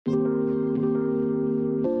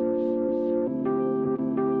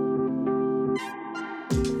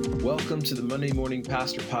welcome to the Monday Morning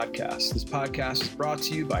Pastor Podcast. This podcast is brought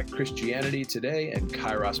to you by Christianity Today and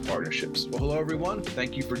Kairos Partnerships. Well, hello, everyone.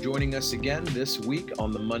 Thank you for joining us again this week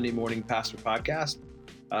on the Monday Morning Pastor Podcast.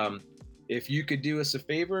 If you could do us a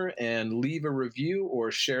favor and leave a review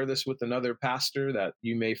or share this with another pastor that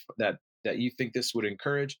you think this would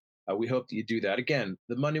encourage, we hope that you do that. Again,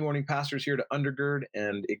 the Monday Morning Pastor is here to undergird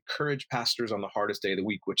and encourage pastors on the hardest day of the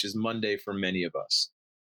week, which is Monday for many of us.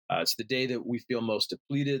 It's the day that we feel most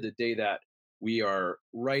depleted, the day that we are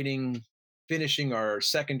finishing our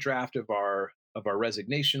second draft of our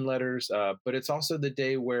resignation letters. But it's also the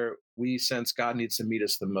day where we sense God needs to meet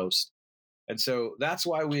us the most. And so that's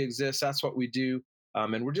why we exist. That's what we do.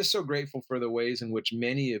 And we're just so grateful for the ways in which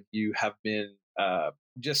many of you have been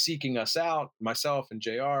just seeking us out, myself and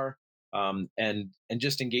JR, and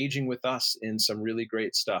just engaging with us in some really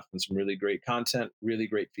great stuff and some really great content, really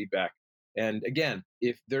great feedback. And again,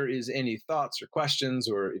 if there is any thoughts or questions,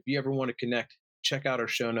 or if you ever want to connect, check out our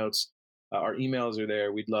show notes. Our emails are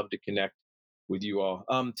there. We'd love to connect with you all.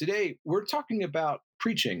 Today, we're talking about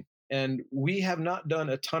preaching, and we have not done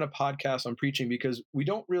a ton of podcasts on preaching because we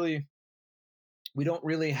don't really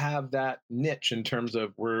have that niche in terms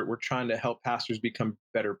of we're trying to help pastors become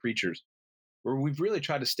better preachers. Where we've really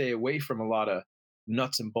tried to stay away from a lot of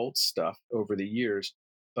nuts and bolts stuff over the years.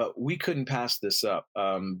 But we couldn't pass this up.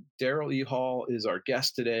 Daryl E. Hall is our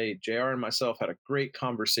guest today. JR and myself had a great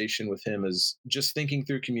conversation with him as just thinking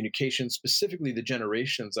through communication, specifically the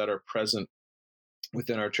generations that are present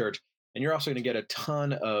within our church. And you're also going to get a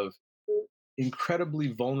ton of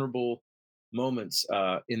incredibly vulnerable moments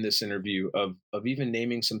in this interview of even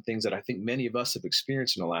naming some things that I think many of us have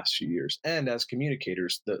experienced in the last few years. And as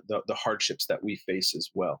communicators, the hardships that we face as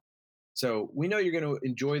well. So we know you're going to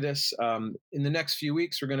enjoy this. In the next few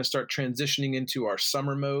weeks, we're going to start transitioning into our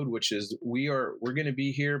summer mode, which is we're going to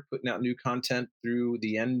be here putting out new content through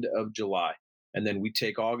the end of July. And then we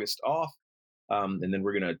take August off. And then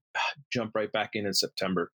we're going to jump right back in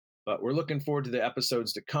September. But we're looking forward to the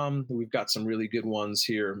episodes to come. We've got some really good ones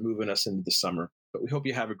here moving us into the summer. But we hope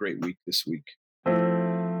you have a great week this week.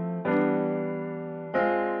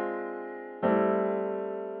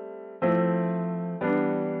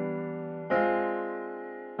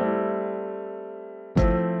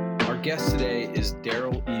 Our guest today is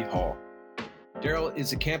Daryl E. Hall. Daryl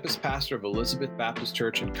is a campus pastor of Elizabeth Baptist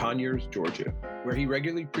Church in Conyers, Georgia, where he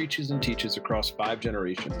regularly preaches and teaches across 5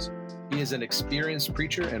 generations. He is an experienced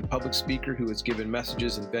preacher and public speaker who has given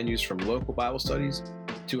messages in venues from local Bible studies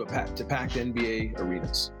to packed NBA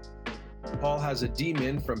arenas. Paul has a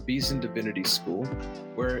D.Min from Beeson Divinity School,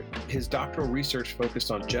 where his doctoral research focused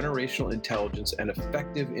on generational intelligence and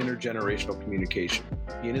effective intergenerational communication.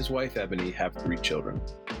 He and his wife, Ebony, have 3 children.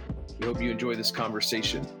 We hope you enjoy this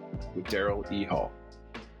conversation with Daryl E. Hall.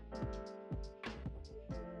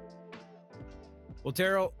 Well,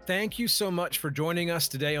 Daryl, thank you so much for joining us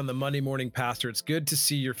today on the Monday Morning Pastor. It's good to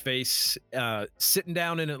see your face sitting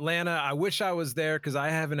down in Atlanta. I wish I was there because I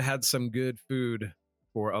haven't had some good food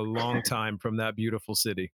for a long time from that beautiful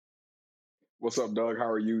city. What's up, Doug? How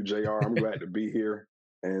are you, JR? I'm glad to be here.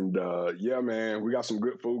 And yeah, man, we got some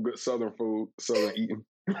good food, good Southern food, Southern eating.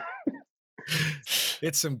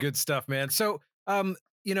 It's some good stuff, man. So, JR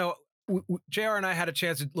and I had a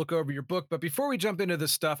chance to look over your book, but before we jump into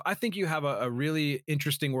this stuff, I think you have a really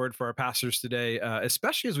interesting word for our pastors today,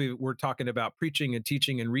 especially as we're talking about preaching and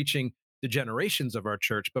teaching and reaching the generations of our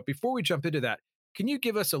church. But before we jump into that, can you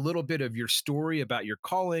give us a little bit of your story about your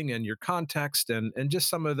calling and your context and just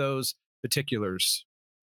some of those particulars?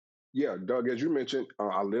 Yeah, Doug, as you mentioned,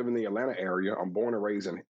 I live in the Atlanta area. I'm born and raised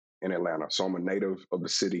in Atlanta, so I'm a native of the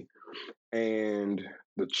city. And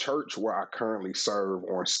the church where I currently serve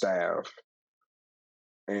on staff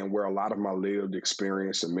and where a lot of my lived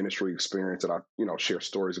experience and ministry experience that I, share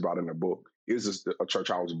stories about in the book is a church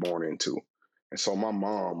I was born into. And so my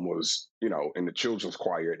mom was, in the children's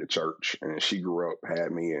choir at the church, and she grew up,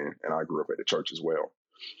 had me, and I grew up at the church as well.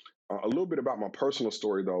 A little bit about my personal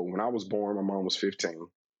story, though. When I was born, my mom was 15.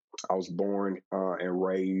 I was born and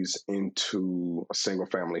raised into a single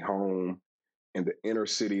family home in the inner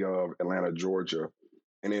city of Atlanta, Georgia.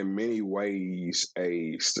 And in many ways,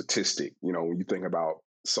 a statistic, when you think about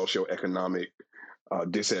socioeconomic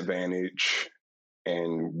disadvantage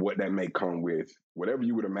and what that may come with, whatever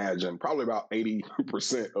you would imagine, probably about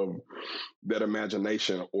 80% of that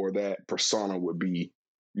imagination or that persona would be,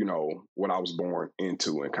 what I was born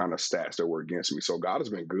into and kind of stats that were against me. So God has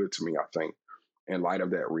been good to me, I think, in light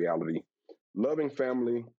of that reality. Loving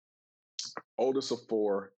family, oldest of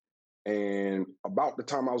 4. And about the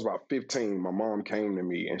time I was about 15, my mom came to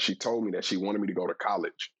me and she told me that she wanted me to go to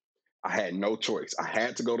college. I had no choice. I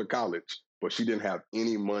had to go to college. but she didn't have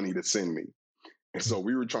any money to send me. And so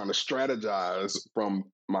we were trying to strategize from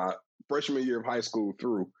my freshman year of high school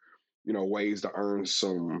through, ways to earn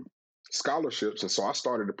some scholarships. And so I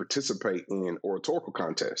started to participate in oratorical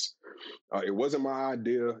contests. It wasn't my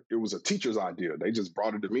idea. It was a teacher's idea. They just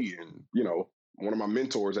brought it to me and, one of my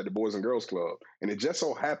mentors at the Boys and Girls Club. And it just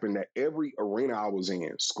so happened that every arena I was in,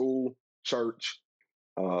 school, church,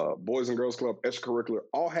 Boys and Girls Club, extracurricular,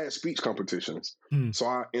 all had speech competitions. So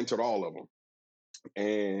I entered all of them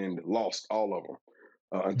and lost all of them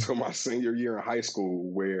until my senior year in high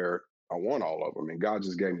school, where I won all of them. And God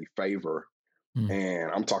just gave me favor. And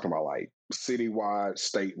I'm talking about like citywide,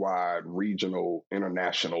 statewide, regional,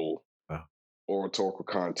 international oratorical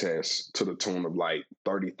contests to the tune of like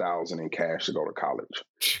 30,000 in cash to go to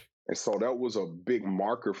college. And so that was a big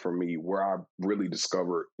marker for me where I really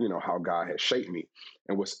discovered, how God had shaped me.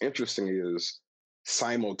 And what's interesting is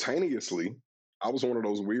simultaneously, I was one of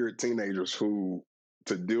those weird teenagers who,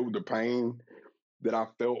 to deal with the pain that I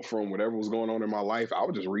felt from whatever was going on in my life, I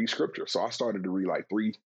would just read scripture. So I started to read like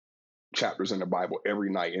 3 chapters in the Bible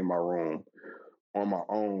every night in my room on my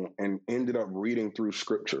own, and ended up reading through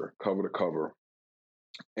scripture cover to cover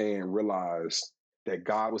and realized that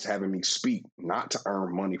God was having me speak not to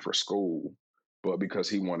earn money for school, but because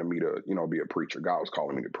he wanted me to, be a preacher. God was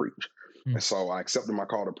calling me to preach. And so I accepted my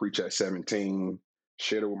call to preach at 17,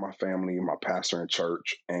 shared it with my family, my pastor in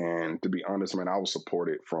church. And to be honest, man, I was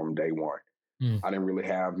supported from day one. I didn't really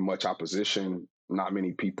have much opposition. Not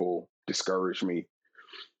many people discouraged me.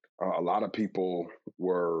 A lot of people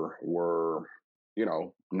were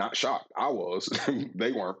not shocked. I was.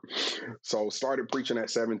 They weren't. So started preaching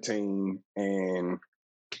at 17 and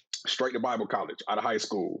straight to Bible college out of high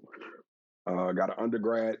school. Got an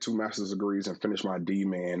undergrad, 2 master's degrees, and finished my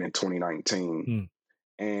D-Man in 2019.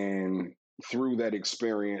 And through that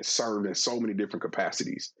experience, served in so many different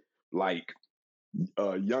capacities, like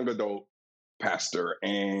young adult pastor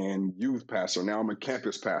and youth pastor. Now I'm a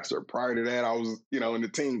campus pastor. Prior to that, I was, in the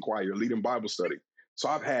teen choir, leading Bible study. So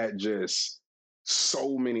I've had just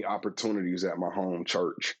so many opportunities at my home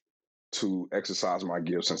church to exercise my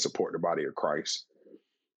gifts and support the body of Christ,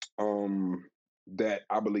 that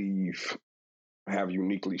I believe have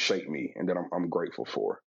uniquely shaped me and that I'm grateful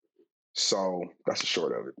for. So that's the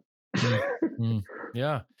short of it.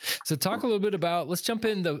 Yeah. So talk a little bit about, let's jump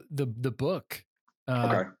in the book.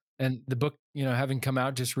 Okay. And the book, having come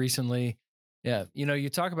out just recently. Yeah. You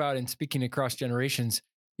talk about in speaking across generations,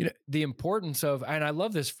 the importance of, and I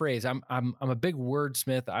love this phrase. I'm a big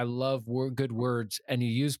wordsmith. I love good words. And you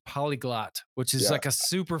use polyglot, which is like a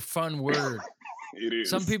super fun word. It is.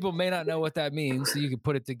 Some people may not know what that means, so you could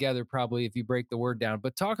put it together probably if you break the word down.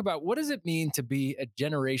 But talk about, what does it mean to be a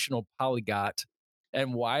generational polyglot,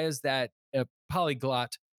 and why is that a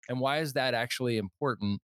polyglot, and why is that actually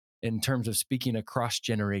important in terms of speaking across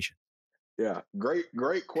generations? Yeah,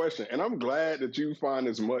 great question. And I'm glad that you find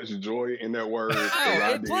as much joy in that word as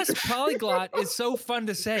I did. Plus polyglot is so fun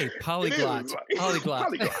to say. Polyglot.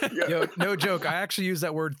 Polyglot. Yeah. Yo, no joke. I actually used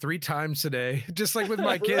that word 3 times today. Just like with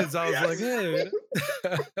my kids, I was like, hey.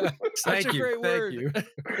 Such a great word.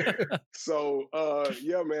 Thank you. So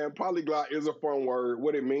yeah, man, polyglot is a fun word.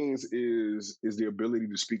 What it means is the ability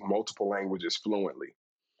to speak multiple languages fluently.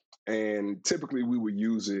 And typically we would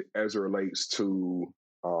use it as it relates to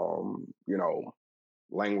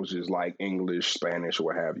languages like English, Spanish, or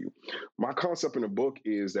what have you. My concept in the book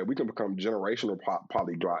is that we can become generational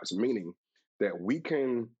polyglots, meaning that we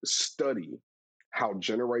can study how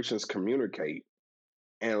generations communicate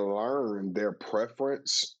and learn their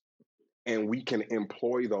preference, and we can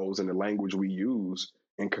employ those in the language we use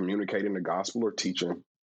in communicating the gospel or teaching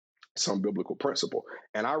some biblical principle.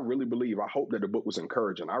 And I really believe, I hope that the book was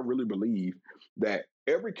encouraging. I really believe that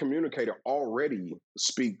every communicator already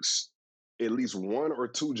speaks at least 1 or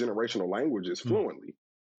 2 generational languages fluently.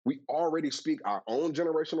 We already speak our own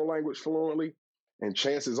generational language fluently, and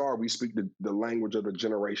chances are we speak the language of the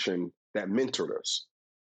generation that mentored us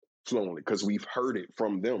fluently because we've heard it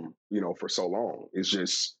from them, for so long. It's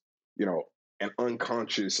just, an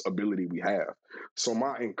unconscious ability we have. So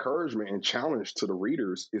my encouragement and challenge to the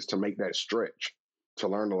readers is to make that stretch, to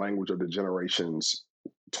learn the language of the generations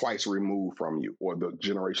twice removed from you or the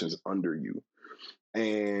generations under you,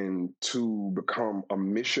 and to become a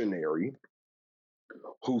missionary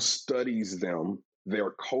who studies them,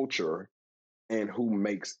 their culture, and who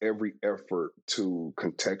makes every effort to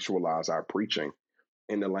contextualize our preaching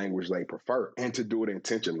in the language they prefer and to do it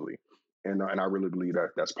intentionally. And I really believe that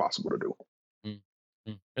that's possible to do.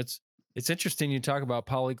 It's interesting you talk about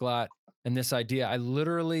polyglot and this idea. I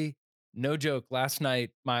literally, no joke, last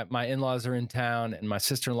night, my in-laws are in town and my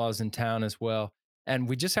sister-in-law is in town as well. And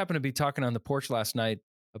we just happened to be talking on the porch last night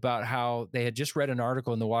about how they had just read an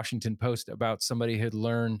article in the Washington Post about somebody who had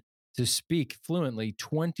learned to speak fluently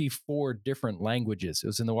 24 different languages. It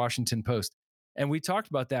was in the Washington Post. And we talked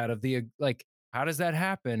about that of the like, how does that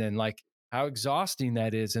happen? And like how exhausting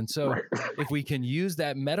that is. And so Right. if we can use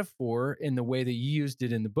that metaphor in the way that you used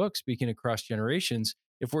it in the book, speaking across generations,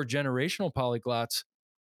 if we're generational polyglots,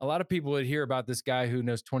 a lot of people would hear about this guy who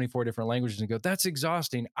knows 24 different languages and go, that's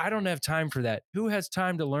exhausting. I don't have time for that. Who has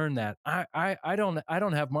time to learn that? I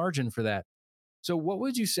don't have margin for that. So what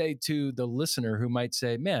would you say to the listener who might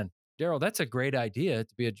say, man, Daryl, that's a great idea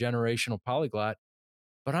to be a generational polyglot,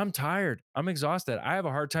 but I'm tired. I'm exhausted. I have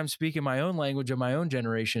a hard time speaking my own language of my own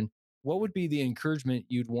generation. What would be the encouragement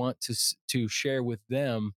you'd want to share with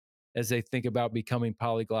them as they think about becoming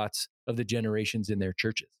polyglots of the generations in their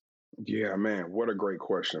churches? Yeah, man, what a great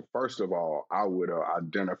question. First of all, I would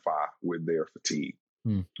identify with their fatigue.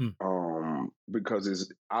 Hmm.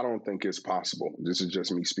 Because I don't think it's possible. This is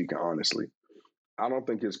just me speaking honestly. I don't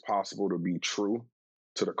think it's possible to be true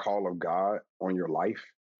to the call of God on your life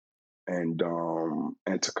and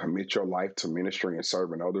to commit your life to ministry and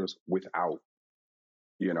serving others without,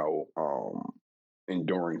 you know,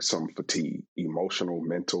 enduring some fatigue, emotional,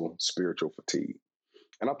 mental, spiritual fatigue.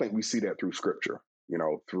 And I think we see that through scripture,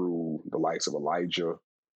 through the likes of Elijah,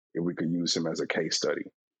 if we could use him as a case study,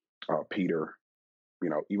 Peter,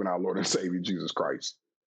 even our Lord and Savior Jesus Christ,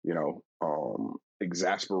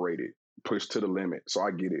 exasperated, pushed to the limit. So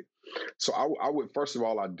I get it. So I would first of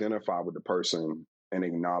all identify with the person and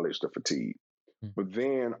acknowledge the fatigue. But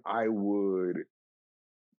then I would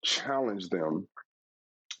challenge them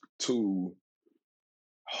to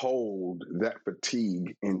hold that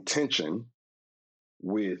fatigue in tension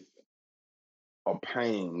with a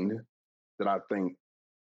pain that I think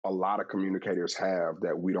a lot of communicators have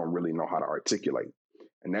that we don't really know how to articulate.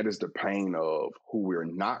 And that is the pain of who we're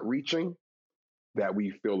not reaching, that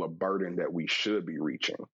we feel a burden that we should be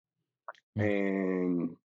reaching.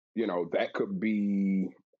 And, that could be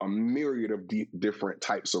a myriad of different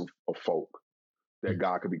types of folk that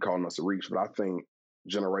God could be calling us to reach. But I think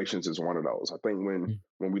generations is one of those. I think when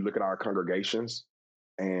we look at our congregations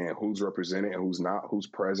and who's represented and who's not, who's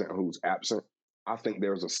present and who's absent, I think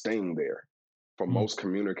there's a sting there for most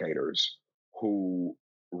communicators who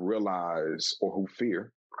realize or who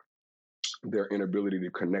fear their inability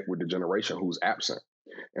to connect with the generation who's absent.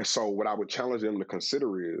 And so what I would challenge them to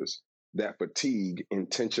consider is that fatigue in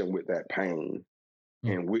tension with that pain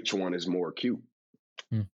and which one is more acute.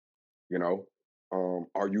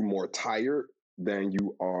 Are you more tired than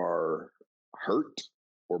you are hurt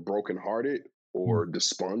or brokenhearted or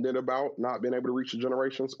despondent about not being able to reach the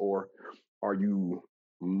generations? Or are you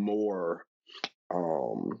more,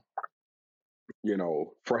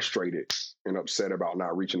 frustrated and upset about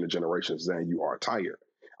not reaching the generations than you are tired?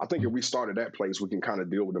 I think if we start at that place, we can kind of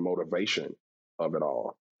deal with the motivation of it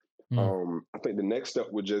all. I think the next step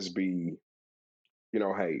would just be,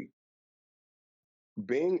 hey,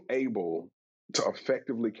 being able to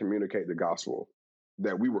effectively communicate the gospel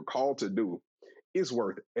that we were called to do is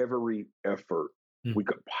worth every effort we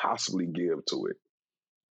could possibly give to it.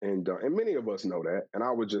 And many of us know that. And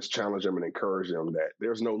I would just challenge them and encourage them that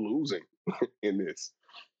there's no losing in this,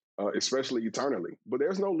 especially eternally. But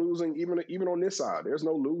there's no losing even on this side. There's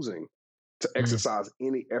no losing to exercise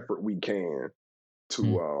any effort we can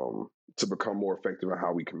to become more effective in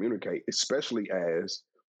how we communicate, especially as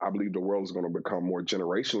I believe the world is going to become more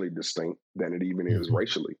generationally distinct than it even is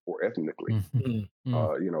racially or ethnically,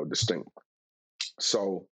 distinct.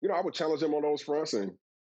 So, I would challenge them on those fronts and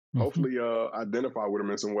hopefully identify with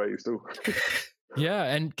them in some ways too. Yeah.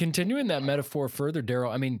 And continuing that metaphor further,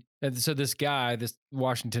 Daryl, I mean, so this guy, this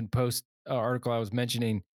Washington Post article I was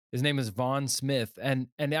mentioning, his name is Vaughn Smith. And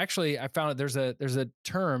actually I found there's a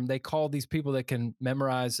term they call these people that can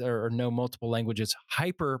memorize or know multiple languages.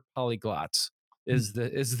 Hyper polyglots is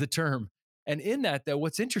the term. And in that, though,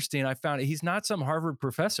 what's interesting, I found he's not some Harvard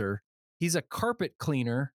professor. He's a carpet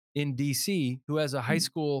cleaner in DC who has a high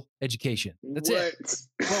school education. That's it.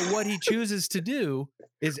 But what he chooses to do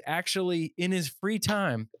is actually in his free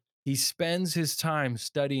time, he spends his time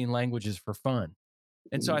studying languages for fun.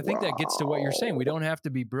 And so I think that gets to what you're saying. We don't have to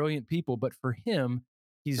be brilliant people, but for him,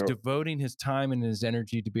 he's devoting his time and his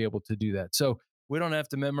energy to be able to do that. So we don't have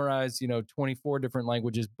to memorize, 24 different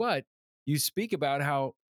languages, but you speak about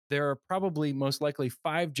how there are probably most likely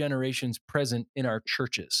 5 generations present in our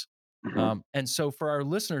churches. And so for our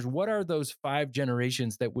listeners, what are those 5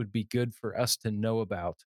 generations that would be good for us to know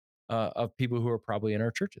about of people who are probably in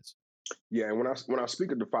our churches? Yeah. And when I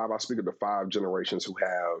speak of the 5, I speak of the 5 generations who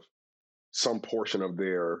have some portion of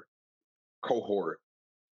their cohort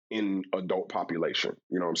in adult population.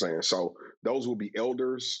 You know what I'm saying? So those will be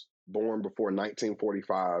elders born before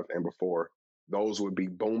 1945 and before. Those would be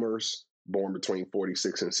boomers born between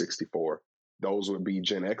 46 and 64. Those would be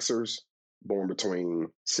Gen Xers born between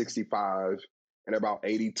 65 and about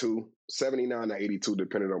 82, 79 to 82,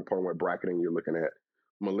 depending upon what bracketing you're looking at.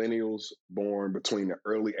 Millennials born between the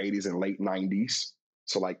early 80s and late 90s.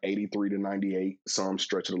 So like 83 to 98, some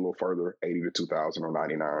stretch it a little further, 80 to 2000 or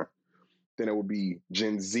 99. Then it would be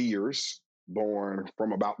Gen Zers born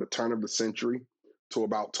from about the turn of the century to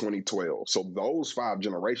about 2012. So those 5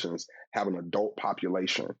 generations have an adult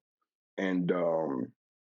population and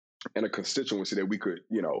a constituency that we could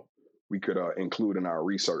include in our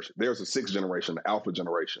research. There's a 6th generation, the Alpha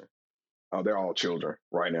generation. They're all children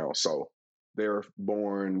right now. So they're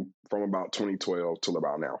born from about 2012 till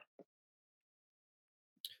about now.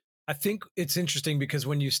 I think it's interesting because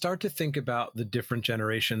when you start to think about the different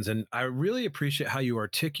generations, and I really appreciate how you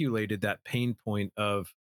articulated that pain point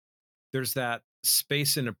of there's that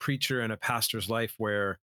space in a preacher and a pastor's life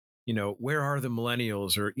where, where are the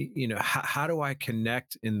millennials, or, how do I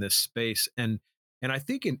connect in this space? And I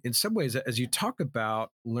think in some ways, as you talk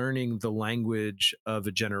about learning the language of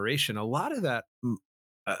a generation, a lot of that,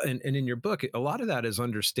 and in your book, a lot of that is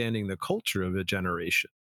understanding the culture of a generation.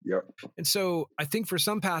 Yep. And so I think for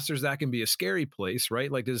some pastors that can be a scary place,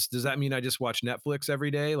 right? Like, does that mean I just watch Netflix every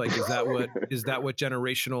day? Like, is that what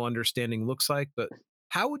generational understanding looks like? But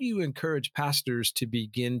how would you encourage pastors to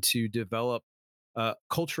begin to develop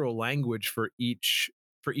cultural language for each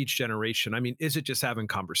generation? I mean, is it just having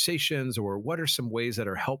conversations, or what are some ways that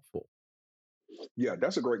are helpful? Yeah,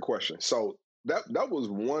 that's a great question. So that was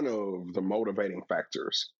one of the motivating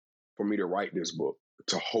factors for me to write this book,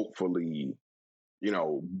 to hopefully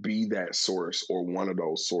be that source or one of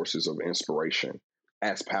those sources of inspiration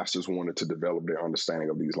as pastors wanted to develop their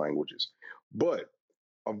understanding of these languages. But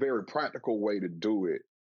a very practical way to do it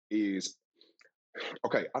is,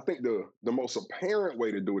 okay, I think the most apparent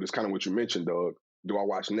way to do it is kind of what you mentioned, Doug. Do I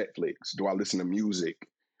watch Netflix? Do I listen to music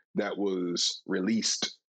that was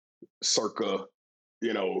released circa,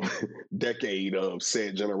 decade of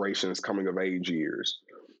said generation's coming of age years?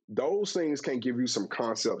 Those things can give you some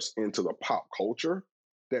concepts into the pop culture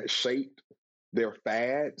that shaped their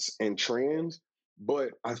fads and trends. But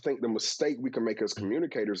I think the mistake we can make as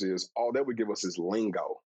communicators is all that would give us is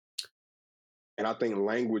lingo. And I think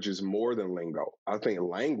language is more than lingo. I think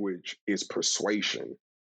language is persuasion,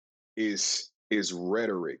 is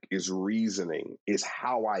rhetoric, is reasoning, is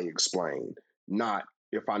how I explain, not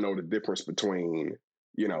if I know the difference between,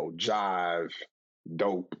 jive,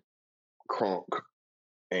 dope, crunk,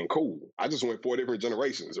 and cool. I just went 4 different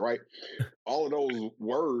generations, right? All of those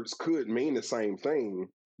words could mean the same thing,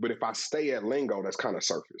 but if I stay at lingo, that's kind of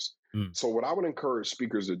surface. So what I would encourage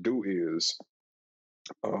speakers to do is,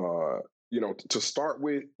 to start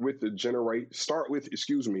with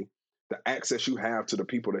the access you have to the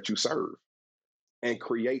people that you serve, and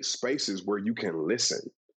create spaces where you can listen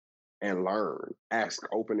and learn, ask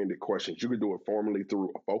open-ended questions. You can do it formally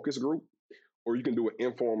through a focus group, or you can do it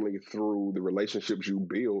informally through the relationships you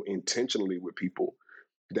build intentionally with people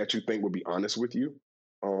that you think will be honest with you,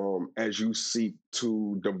 as you seek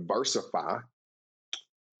to diversify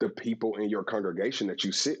the people in your congregation that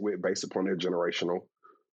you sit with based upon their generational,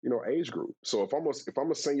 age group. So if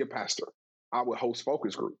I'm a senior pastor, I would host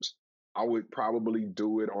focus groups. I would probably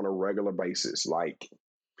do it on a regular basis, like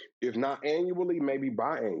if not annually, maybe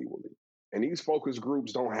biannually. And these focus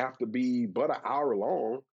groups don't have to be but an hour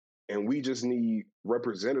long. And we just need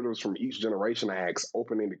representatives from each generation to ask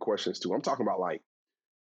open-ended questions to. I'm talking about like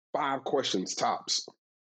 5 questions tops.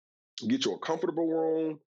 Get you a comfortable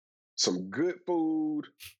room, some good food,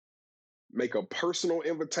 make a personal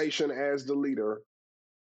invitation as the leader,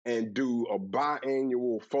 and do a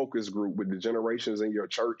biannual focus group with the generations in your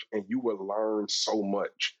church, and you will learn so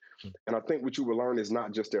much. And I think what you will learn is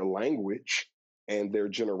not just their language and their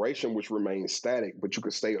generation, which remains static, but you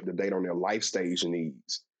can stay up to date on their life stage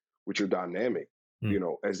needs, which are dynamic,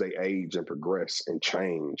 as they age and progress and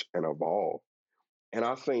change and evolve. And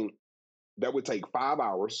I think that would take 5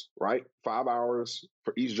 hours, right? 5 hours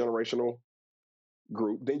for each generational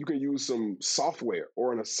group. Then you can use some software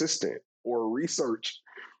or an assistant or a research,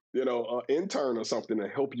 an intern or something to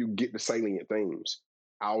help you get the salient themes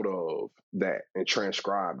out of that and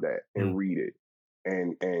transcribe that and read it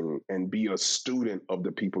and be a student of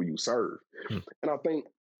the people you serve. And I think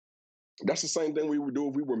that's the same thing we would do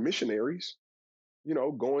if we were missionaries,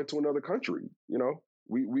 going to another country.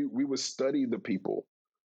 We would study the people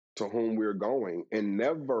to whom we're going and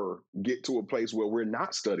never get to a place where we're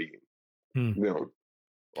not studying them,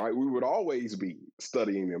 right? We would always be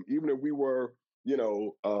studying them, even if we were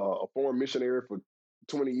a foreign missionary for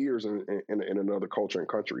 20 years in another culture and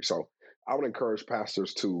country. So I would encourage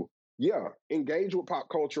pastors to, engage with pop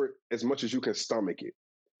culture as much as you can stomach it,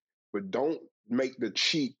 but make the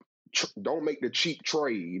cheap don't make the cheap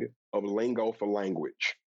trade of lingo for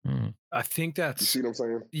language. I think You see what I'm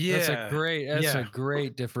saying? That's a Yeah.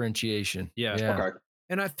 great differentiation. Yeah. Okay.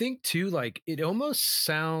 And I think too, like it almost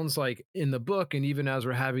sounds like in the book, and even as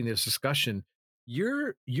we're having this discussion,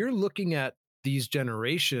 you're looking at these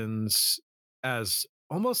generations as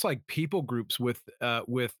almost like people groups with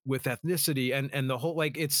ethnicity and the whole,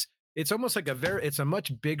 like it's almost like it's a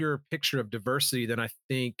much bigger picture of diversity than I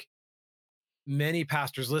think many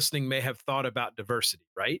pastors listening may have thought about diversity,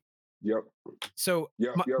 right? Yep. So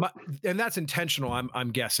Yep. and that's intentional,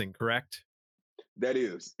 I'm guessing, correct? That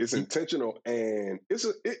is, it's intentional, and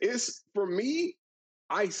it's for me,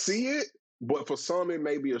 I see it, but for some it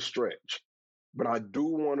may be a stretch. But I do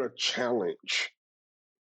want to challenge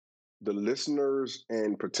the listeners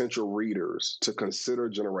and potential readers to consider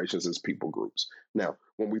generations as people groups. Now,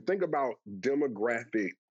 when we think about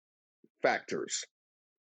demographic factors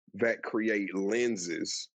that create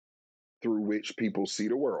lenses through which people see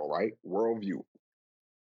the world, right? Worldview.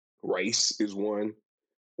 Race is one,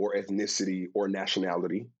 or ethnicity or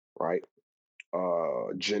nationality, right?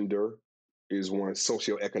 Gender is one,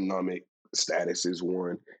 socioeconomic status is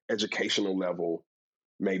one, educational level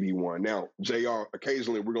maybe one. Now, JR,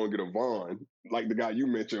 occasionally we're going to get a Vaughn, like the guy you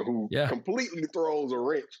mentioned, who completely throws a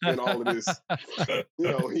wrench in all of this.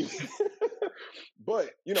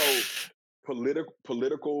 But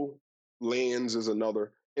political lens is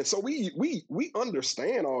another. And so we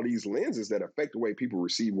understand all these lenses that affect the way people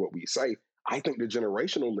receive what we say. I think the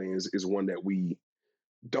generational lens is one that we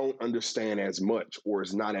don't understand as much, or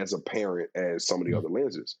is not as apparent as some of the other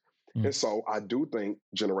lenses. And so I do think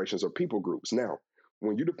generations are people groups. Now,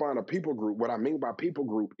 when you define a people group, what I mean by people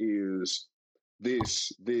group is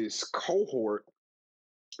this cohort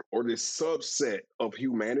or this subset of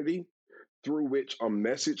humanity through which a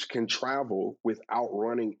message can travel without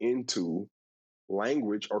running into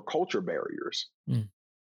language or culture barriers.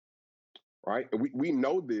 Right? And we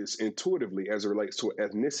know this intuitively as it relates to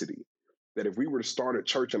ethnicity, that if we were to start a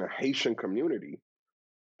church in a Haitian community,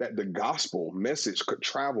 that the gospel message could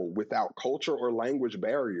travel without culture or language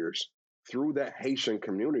barriers through that Haitian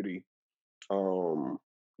community,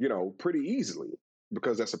 pretty easily,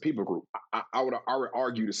 because that's a people group. I would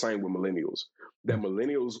argue the same with millennials, that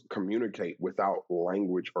millennials communicate without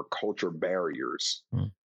language or culture barriers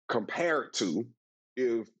compared to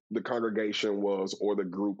if the congregation was, or the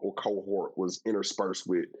group or cohort was interspersed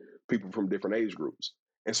with people from different age groups.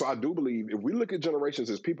 And so I do believe if we look at generations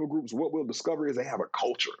as people groups, what we'll discover is they have a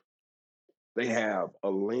culture. They have a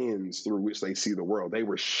lens through which they see the world. They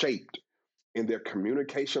were shaped in their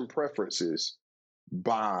communication preferences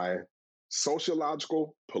by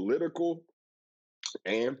sociological, political,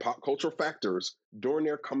 and pop culture factors during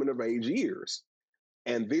their coming of age years.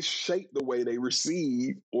 And this shaped the way they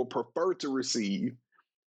receive or prefer to receive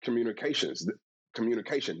communication.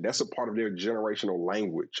 That's a part of their generational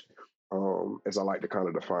language, as I like to kind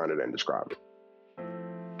of define it and describe it.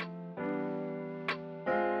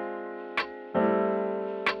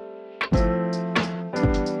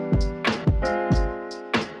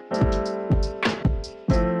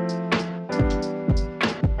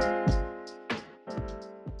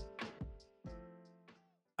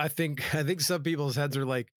 I think some people's heads are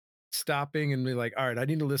like stopping and be like, all right, I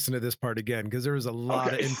need to listen to this part again, because there was a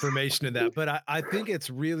lot of information in that. But I think it's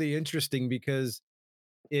really interesting because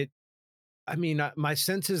my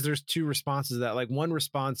sense is there's two responses to that. Like, one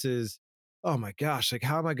response is, oh my gosh, like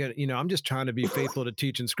how am I going to, I'm just trying to be faithful to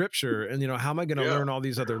teach in scripture. And, how am I going to learn all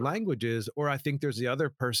these other languages? Or I think there's the other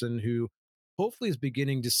person who hopefully is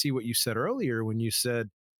beginning to see what you said earlier when you said,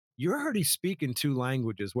 you're already speaking two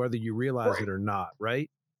languages, whether you realize it or not. Right.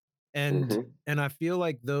 And I feel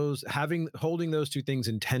like holding those two things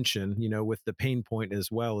in tension, with the pain point as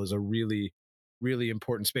well, is a really, really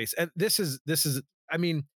important space. And this is, I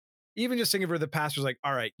mean, even just thinking for the pastor's like,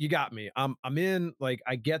 all right, you got me. I'm in, like,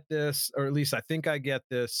 I get this, or at least I think I get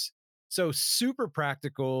this. So super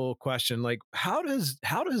practical question. Like, how does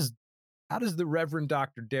the Reverend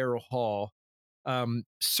Dr. Daryl Hall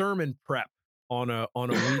sermon prep on a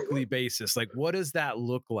weekly basis? Like, what does that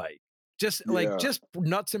look like? Just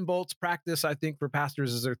nuts and bolts practice, I think, for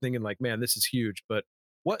pastors as they're thinking like, man, this is huge. But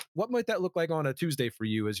what might that look like on a Tuesday for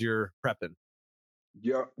you as you're prepping?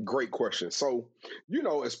 Yeah, great question. So,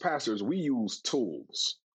 as pastors, we use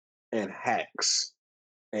tools and hacks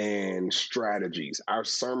and strategies. Our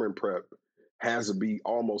sermon prep has to be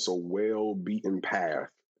almost a well-beaten path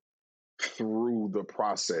through the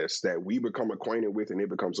process that we become acquainted with and it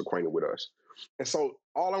becomes acquainted with us. And so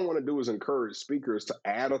all I want to do is encourage speakers to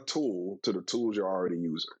add a tool to the tools you're already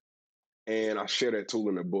using. And I share that tool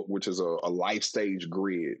in the book, which is a life stage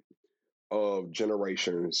grid of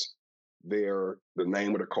generations, the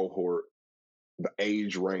name of the cohort, the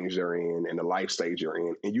age range they're in, and the life stage you're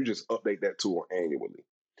in. And you just update that tool annually.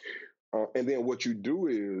 And then what you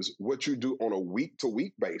do on a week to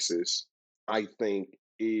week basis, I think,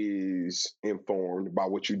 is informed by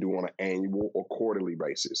what you do on an annual or quarterly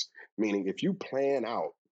basis. Meaning, if you plan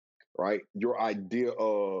out, right, your idea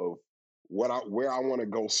of where I want to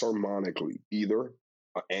go sermonically, either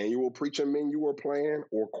an annual preaching menu or plan,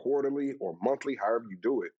 or quarterly or monthly, however you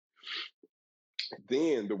do it,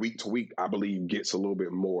 then the week to week, I believe, gets a little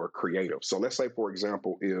bit more creative. So let's say, for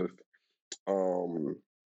example,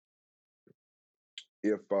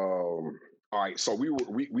 all right, so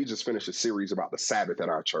we just finished a series about the Sabbath at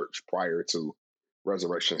our church prior to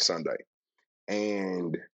Resurrection Sunday.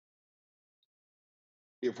 And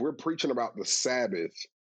if we're preaching about the Sabbath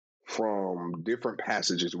from different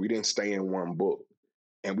passages, we didn't stay in one book,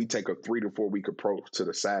 and we take a 3 to 4 week approach to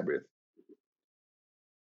the Sabbath,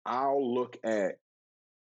 I'll look at,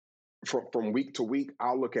 from week to week,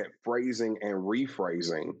 I'll look at phrasing and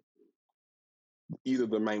rephrasing either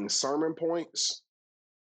the main sermon points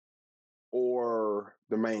or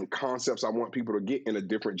the main concepts I want people to get in a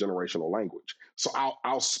different generational language. So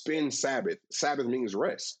I'll spin Sabbath. Sabbath means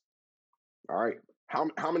rest. All right.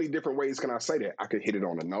 How many different ways can I say that? I can hit it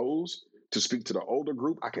on the nose to speak to the older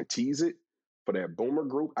group. I can tease it for that boomer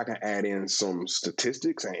group. I can add in some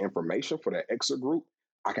statistics and information for that Xer group.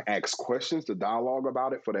 I can ask questions to dialogue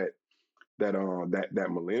about it for that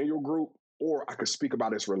millennial group, or I could speak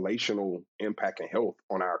about its relational impact and health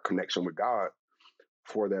on our connection with God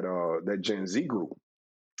for that Gen Z group.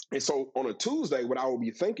 And so on a Tuesday, what I will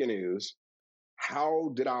be thinking is,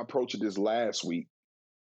 how did I approach it this last week?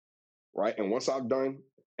 Right. And once I've done,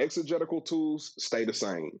 exegetical tools stay the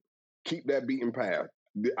same. Keep that beaten path.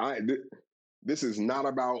 This is not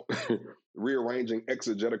about rearranging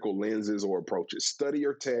exegetical lenses or approaches. Study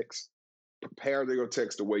your text, prepare your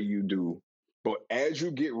text the way you do. But as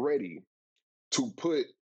you get ready to put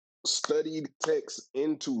studied text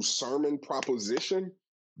into sermon proposition,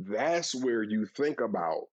 that's where you think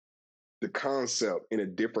about the concept in a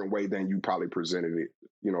different way than you probably presented it,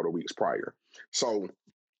 the weeks prior. So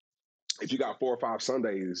if you got 4 or 5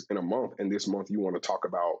 Sundays in a month, and this month you want to talk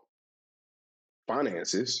about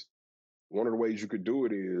finances, one of the ways you could do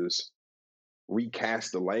it is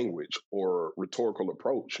recast the language or rhetorical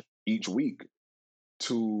approach each week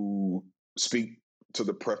to speak to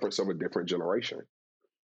the preference of a different generation.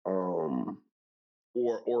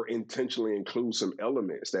 Or intentionally include some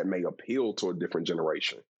elements that may appeal to a different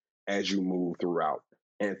generation as you move throughout,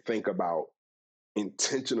 and think about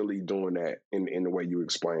intentionally doing that in the way you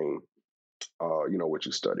explain, what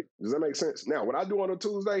you study. Does that make sense? Now, what I do on a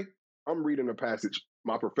Tuesday, I'm reading a passage.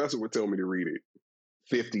 My professor would tell me to read it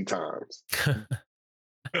 50 times.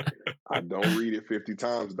 I don't read it 50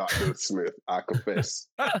 times, Dr. Smith. I confess.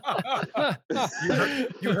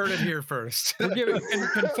 You heard it here first. We're giving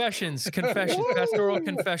confessions, pastoral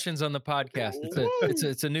confessions on the podcast.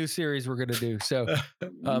 It's a new series we're going to do. So,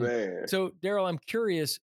 Man. So Daryl, I'm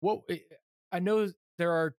curious. I know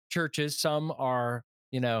there are churches. Some are,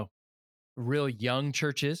 real young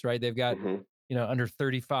churches, right? They've got, under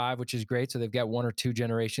 35, which is great. So they've got 1 or 2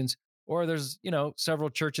 generations. Or there's, several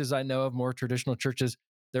churches I know of, more traditional churches.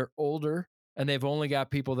 They're older and they've only got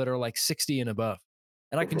people that are like 60 and above.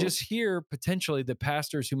 And I can just hear potentially the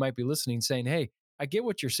pastors who might be listening saying, hey, I get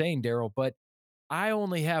what you're saying, Daryl, but I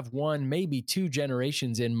only have 1, maybe 2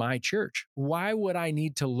 generations in my church. Why would I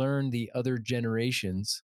need to learn the other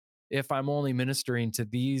generations if I'm only ministering to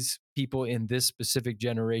these people in this specific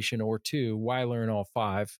generation or 2? Why learn all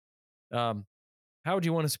 5? How would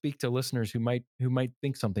you want to speak to listeners who might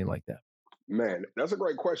think something like that? Man, that's a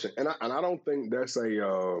great question, and I don't think that's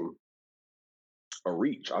a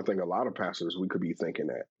reach. I think a lot of pastors, we could be thinking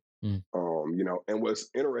that. And what's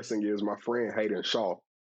interesting is my friend Hayden Shaw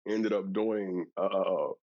ended up doing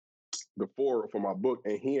the foreword for my book,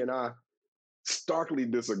 and he and I starkly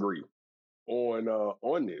disagree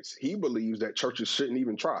on this. He believes that churches shouldn't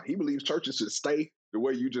even try. He believes churches should stay the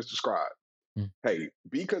way you just described. Hey,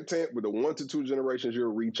 be content with the 1 to 2 generations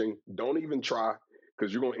you're reaching. Don't even try,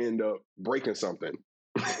 because you're going to end up breaking something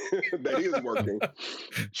that is working,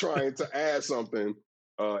 trying to add something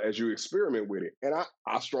as you experiment with it. And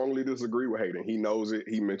I strongly disagree with Hayden. He knows it.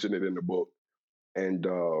 He mentioned it in the book, and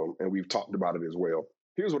we've talked about it as well.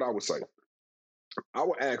 Here's what I would say. I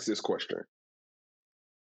would ask this question.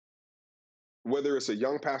 whether it's a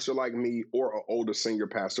young pastor like me or an older senior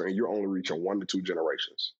pastor, and you're only reaching 1 to 2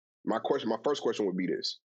 generations. My first question would be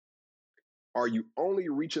this: are you only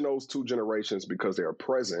reaching those 2 generations because they are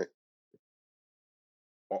present,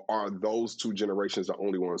 or are those 2 generations the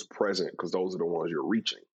only ones present because those are the ones you're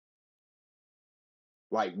reaching?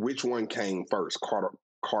 Like, which one came first,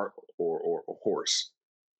 cart or horse?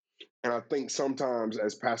 And I think sometimes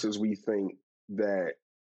as pastors, we think that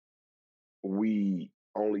we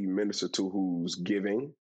only minister to who's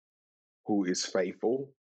giving, who is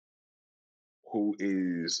faithful, who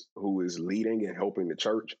is leading and helping the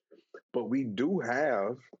church. But we do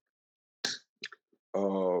have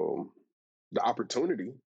the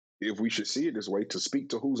opportunity, if we should see it this way, to speak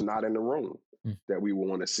to who's not in the room that we will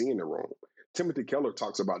want to see in the room. Timothy Keller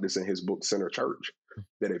talks about this in his book, Center Church,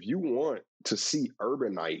 that if you want to see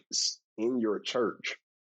urbanites in your church,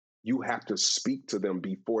 you have to speak to them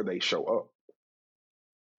before they show up.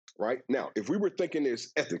 Right? Now, if we were thinking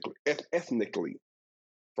this ethnically,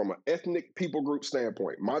 from an ethnic people group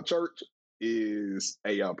standpoint, my church is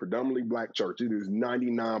a predominantly Black church. It is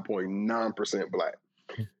 99.9% Black,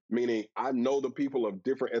 meaning I know the people of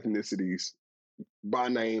different ethnicities by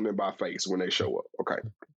name and by face when they show up. Okay.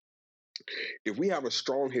 If we have a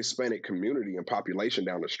strong Hispanic community and population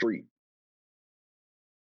down the street,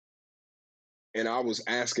 and I was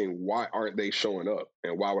asking, why aren't they showing up?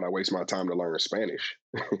 And why would I waste my time to learn Spanish?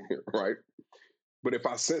 Right? But if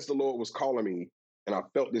I sensed the Lord was calling me and I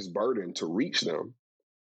felt this burden to reach them,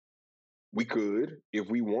 we could, if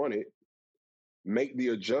we wanted, make the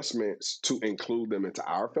adjustments to include them into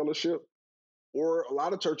our fellowship. Or a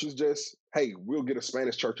lot of churches just, hey, we'll get a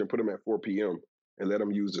Spanish church and put them at 4 p.m. and let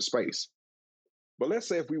them use the space. But let's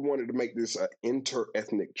say if we wanted to make this an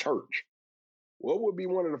inter-ethnic church, what would be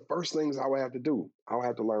one of the first things I would have to do? I would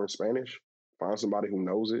have to learn Spanish, find somebody who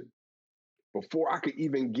knows it. Before I could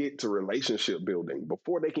even get to relationship building,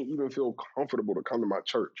 before they can even feel comfortable to come to my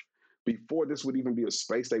church, before this would even be a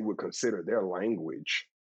space they would consider, their language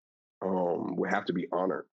would have to be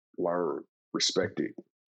honored, learned, respected,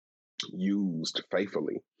 used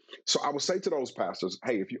faithfully. So I would say to those pastors,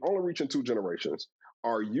 hey, if you're only reaching 2 generations,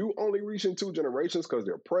 are you only reaching 2 generations because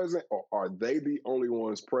they're present, or are they the only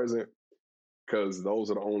ones present because those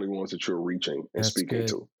are the only ones that you're reaching and speaking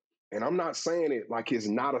to? And I'm not saying it like it's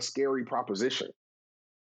not a scary proposition.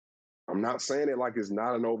 I'm not saying it like it's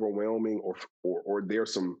not an overwhelming or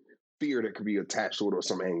there's some fear that could be attached to it or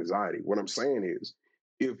some anxiety. What I'm saying is,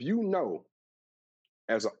 if you know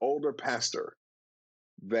as an older pastor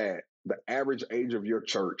that the average age of your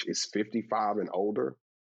church is 55 and older,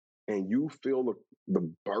 and you feel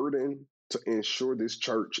the burden to ensure this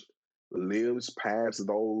church lives past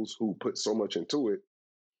those who put so much into it,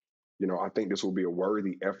 I think this will be a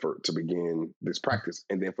worthy effort to begin this practice.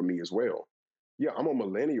 And then for me as well, yeah, I'm a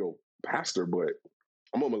millennial pastor, but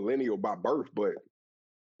I'm a millennial by birth, but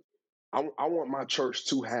I want my church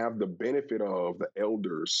to have the benefit of the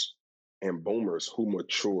elders and boomers who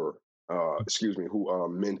who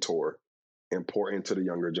mentor and pour into the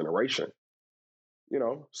younger generation.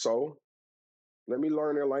 So let me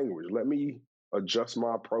learn their language. Let me adjust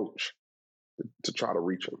my approach to try to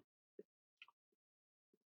reach them.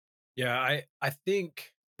 Yeah, I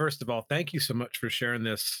think, first of all, thank you so much for sharing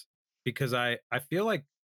this, because I feel like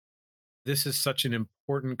this is such an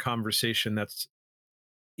important conversation that's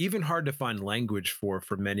even hard to find language for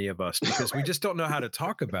many of us, because we just don't know how to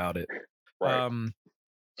talk about it. Right.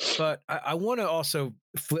 But I want to also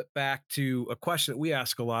flip back to a question that we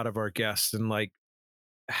ask a lot of our guests, and like,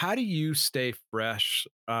 how do you stay fresh?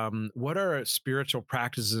 What are spiritual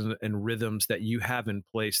practices and rhythms that you have in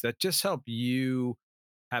place that just help you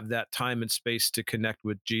have that time and space to connect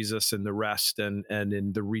with Jesus and the rest, and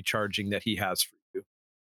in the recharging that he has for you?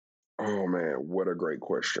 Oh man, what a great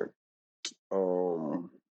question.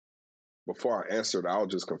 Before I answer it, I'll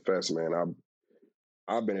just confess, man,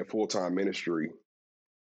 I've been in full-time ministry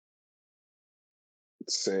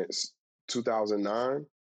since 2009.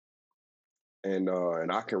 And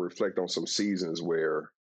I can reflect on some seasons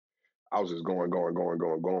where I was just going.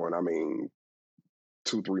 I mean,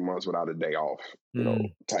 2-3 months without a day off,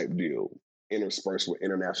 type deal, interspersed with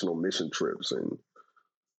international mission trips and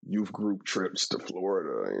youth group trips to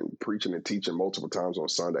Florida and preaching and teaching multiple times on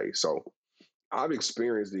Sunday. So I've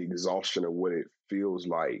experienced the exhaustion of what it feels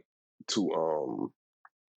like to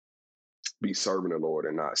be serving the Lord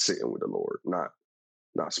and not sitting with the Lord, not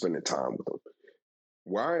spending time with him.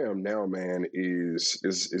 Where I am now, man, is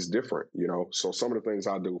different, So some of the things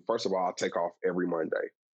I do, first of all, I take off every Monday.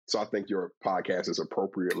 So I think your podcast is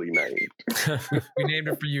appropriately named. We named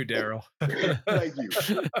it for you, Daryl. Thank you.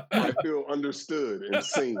 I feel understood and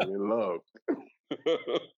seen and loved.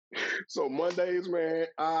 So Mondays, man,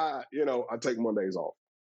 I take Mondays off.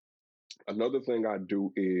 Another thing I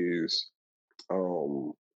do is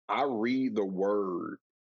I read the word,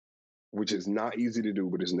 which is not easy to do,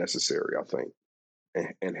 but is necessary, I think,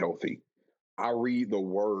 and healthy. I read the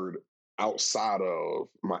word outside of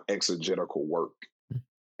my exegetical work.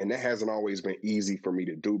 And that hasn't always been easy for me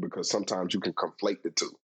to do because sometimes you can conflate the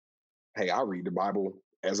two. Hey, I read the Bible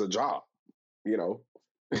as a job, you know,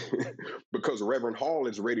 because Reverend Hall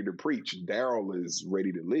is ready to preach, Daryl is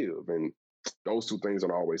ready to live. And those two things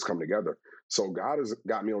don't always come together. So God has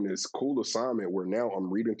got me on this cool assignment where now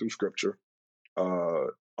I'm reading through scripture.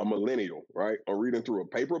 A millennial, right? I'm reading through a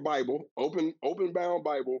paper Bible, open bound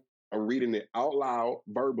Bible. I'm reading it out loud,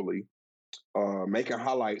 verbally, making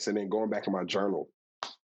highlights, and then going back in my journal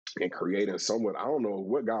and creating somewhat. I don't know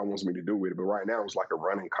what God wants me to do with it, but right now it's like a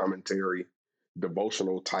running commentary,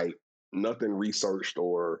 devotional type, nothing researched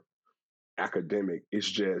or academic. It's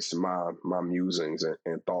just my musings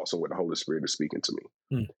and thoughts on what the Holy Spirit is speaking to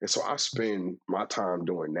me. And so I spend my time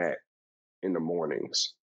doing that in the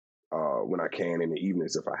mornings, when I can, in the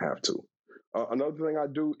evenings if I have to. Another thing I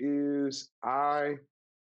do is I'm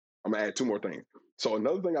gonna add two more things. So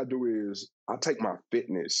another thing I do is I take my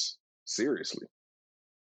fitness seriously,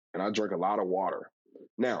 and I drink a lot of water.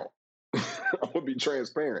 Now, I'm gonna be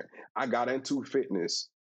transparent. I got into fitness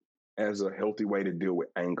as a healthy way to deal with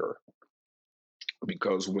anger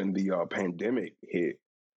because when the pandemic hit,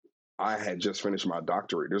 I had just finished my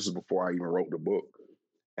doctorate. This is before I even wrote the book,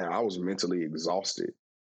 and I was mentally exhausted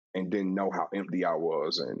and didn't know how empty I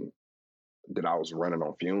was and that I was running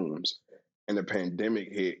on fumes. And the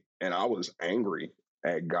pandemic hit, and I was angry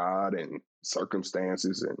at God and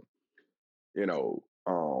circumstances, and you know,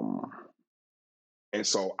 and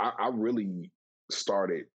so I really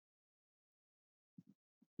started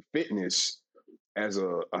fitness as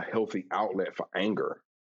a healthy outlet for anger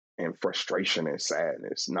and frustration and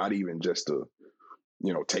sadness, not even just to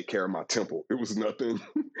take care of my temple. It was nothing.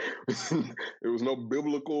 It was no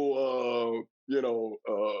biblical,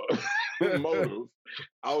 motive.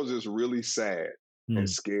 I was just really sad and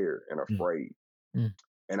scared and afraid.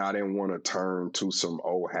 And I didn't want to turn to some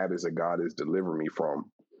old habits that God has delivered me from,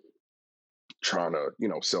 trying to,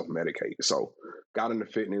 self-medicate. So got into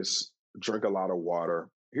fitness, drink a lot of water.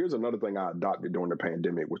 Here's another thing I adopted during the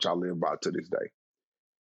pandemic, which I live by to this day.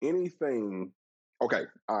 Anything, okay,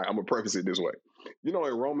 all right, I'm gonna preface it this way. In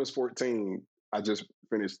Romans 14, I just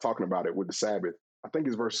finished talking about it with the Sabbath. I think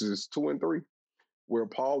it's verses 2 and 3, where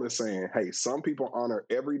Paul is saying, hey, some people honor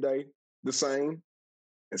every day the same,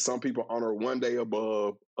 and some people honor one day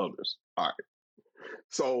above others. All right.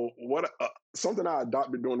 So what something I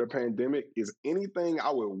adopted during the pandemic is anything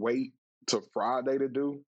I would wait to Friday to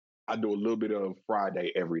do, I do a little bit of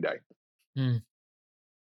Friday every day.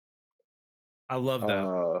 I love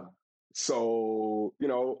that. So,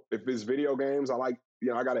 if it's video games, I like,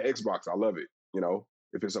 I got an Xbox. I love it.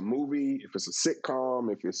 If it's a movie, if it's a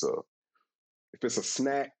sitcom, if it's a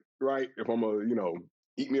snack, right? If I'm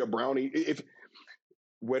eat me a brownie, if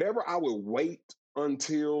whatever I would wait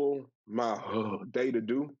until my day to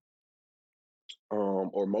do,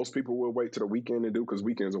 or most people will wait to the weekend to do because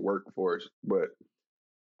weekends are work for us. But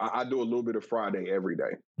I do a little bit of Friday every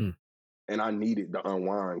day, and I need it to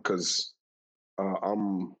unwind because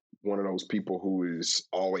I'm one of those people who is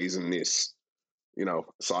always in this,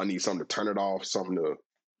 so I need something to turn it off, something to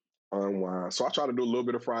unwind. So I try to do a little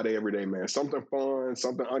bit of Friday every day, man. Something fun,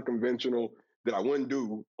 something unconventional that I wouldn't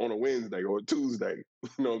do on a Wednesday or a Tuesday.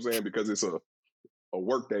 You know what I'm saying? Because it's a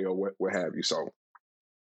work day or what have you. So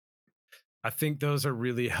I think those are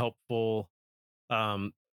really helpful.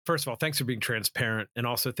 First of all, thanks for being transparent. And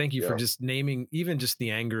also thank you for just naming even just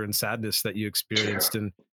the anger and sadness that you experienced.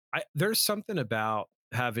 And there's something about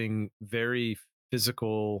having very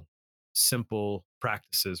physical, simple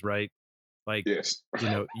practices, right? Like, yes,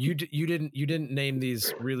 you didn't name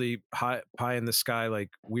these really pie in the sky, like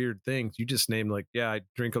weird things. You just named like, yeah, I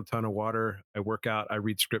drink a ton of water, I work out, I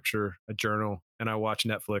read scripture, I journal, and I watch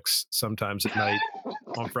Netflix sometimes at night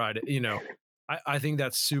on Friday. I think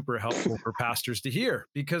that's super helpful for pastors to hear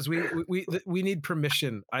because we need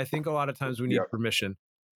permission. I think a lot of times we need permission.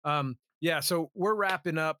 Yeah, so we're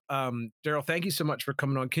wrapping up. Daryl, thank you so much for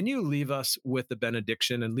coming on. Can you leave us with the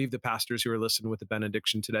benediction and leave the pastors who are listening with the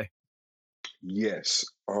benediction today? Yes.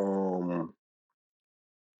 One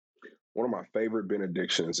of my favorite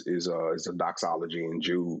benedictions is the doxology in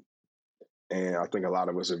Jude, and I think a lot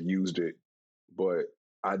of us have used it, but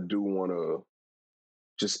I do want to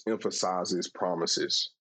just emphasize his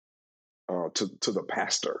promises to the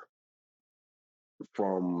pastor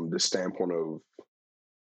from the standpoint of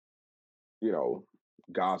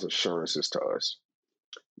God's assurances to us.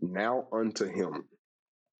 Now unto him,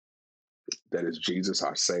 that is Jesus,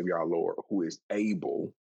 our Savior, our Lord, who is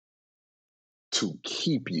able to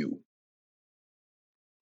keep you.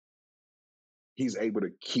 He's able to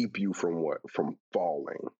keep you from what? From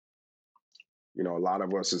falling. You know, a lot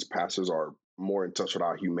of us as pastors are more in touch with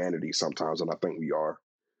our humanity sometimes than I think we are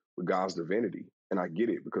with God's divinity. And I get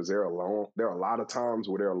it, because there are a lot of times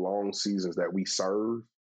where there are long seasons that we serve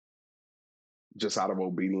just out of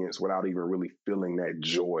obedience without even really feeling that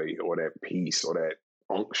joy or that peace or that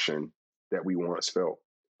unction that we once felt.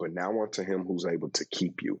 But now unto him who's able to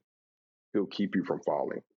keep you. He'll keep you from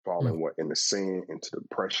falling what? Into sin, into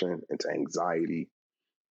depression, into anxiety,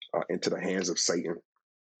 into the hands of Satan.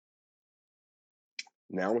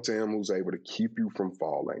 Now unto him who's able to keep you from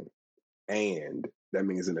falling. And that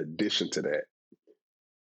means in addition to that,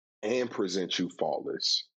 and present you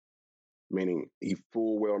faultless. Meaning he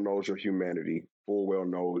full well knows your humanity, full well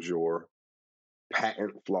knows your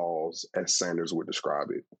patent flaws, as Sanders would describe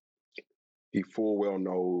it. He full well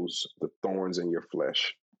knows the thorns in your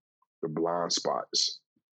flesh, the blind spots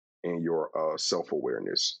in your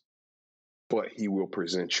self-awareness. But he will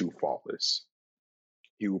present you faultless.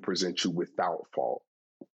 He will present you without fault.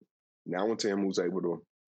 Now unto him who's able to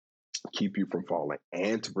keep you from falling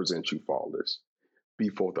and to present you faultless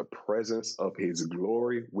before the presence of his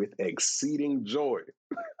glory with exceeding joy.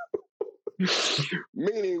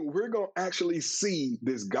 Meaning we're going to actually see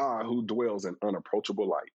this God who dwells in unapproachable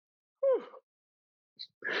light.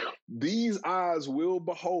 These eyes will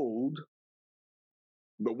behold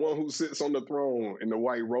the one who sits on the throne in the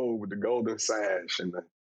white robe with the golden sash and the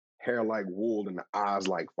hair like wool and the eyes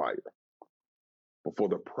like fire. Before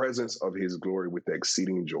the presence of his glory with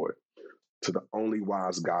exceeding joy. To the only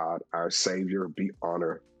wise God, our Savior, be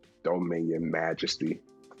honor, dominion, majesty,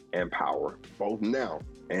 and power, both now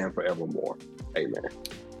and forevermore. Amen.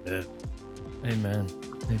 Yeah. Amen.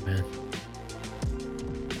 Amen.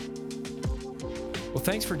 Well,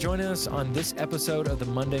 thanks for joining us on this episode of the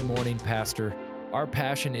Monday Morning Pastor. Our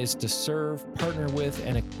passion is to serve, partner with,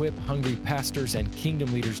 and equip hungry pastors and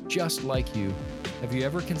kingdom leaders just like you. Have you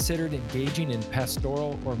ever considered engaging in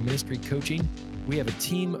pastoral or ministry coaching? We have a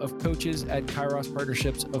team of coaches at Kairos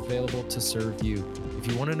Partnerships available to serve you.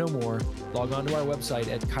 If you want to know more, log on to our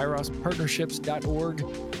website at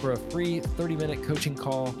kairospartnerships.org for a free 30-minute coaching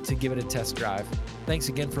call to give it a test drive. Thanks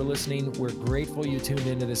again for listening. We're grateful you tuned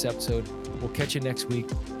into this episode. We'll catch you next week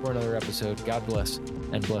for another episode. God bless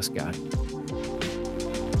and bless God.